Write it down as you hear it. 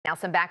Now,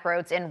 some back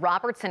roads in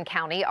Robertson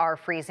County are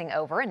freezing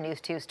over, and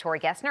News 2's Tori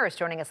Gessner is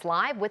joining us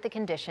live with the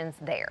conditions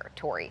there.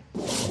 Tori.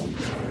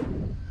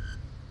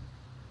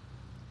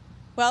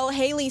 Well,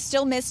 Haley,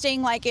 still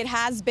misting like it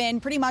has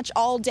been pretty much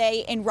all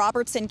day in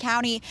Robertson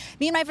County.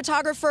 Me and my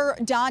photographer,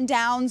 Don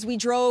Downs, we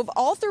drove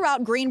all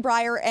throughout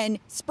Greenbrier and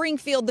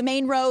Springfield, the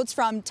main roads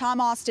from Tom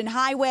Austin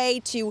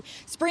Highway to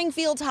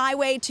Springfield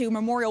Highway to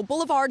Memorial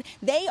Boulevard.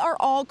 They are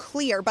all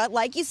clear. But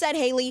like you said,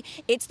 Haley,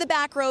 it's the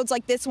back roads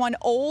like this one,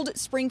 Old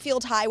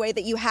Springfield Highway,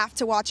 that you have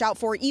to watch out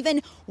for.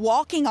 Even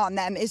walking on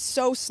them is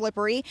so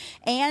slippery,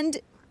 and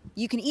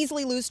you can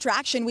easily lose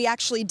traction. We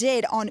actually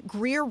did on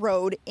Greer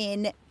Road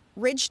in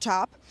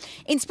Ridgetop.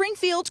 In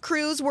Springfield,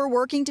 crews were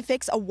working to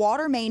fix a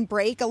water main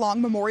break along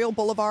Memorial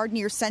Boulevard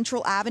near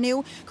Central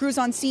Avenue. Crews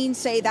on scene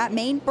say that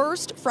main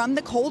burst from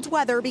the cold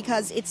weather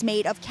because it's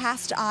made of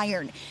cast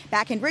iron.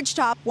 Back in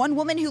Ridgetop, one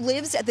woman who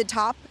lives at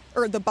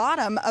the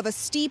bottom of a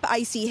steep,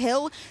 icy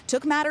hill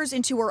took matters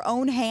into her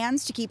own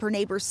hands to keep her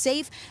neighbors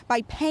safe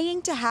by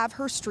paying to have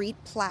her street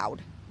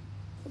plowed.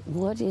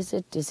 What is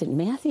it? Is it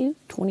Matthew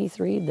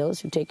 23? Those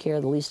who take care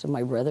of the least of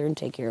my brother and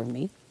take care of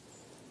me.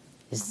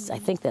 I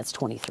think that's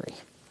 23.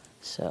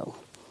 So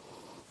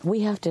we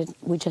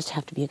just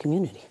have to be a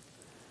community,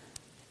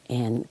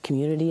 and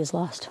community is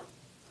lost.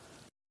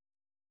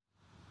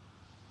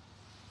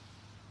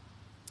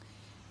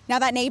 Now,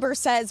 that neighbor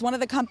says one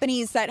of the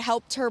companies that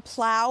helped her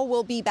plow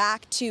will be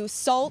back to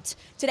salt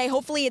today.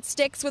 Hopefully it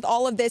sticks with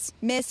all of this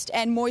mist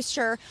and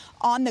moisture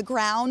on the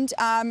ground.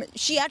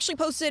 She actually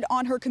posted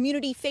on her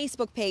community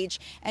Facebook page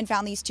and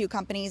found these two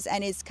companies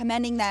and is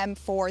commending them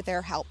for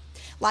their help.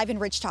 Live in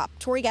Ridgetop,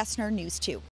 Tori Gessner, News 2.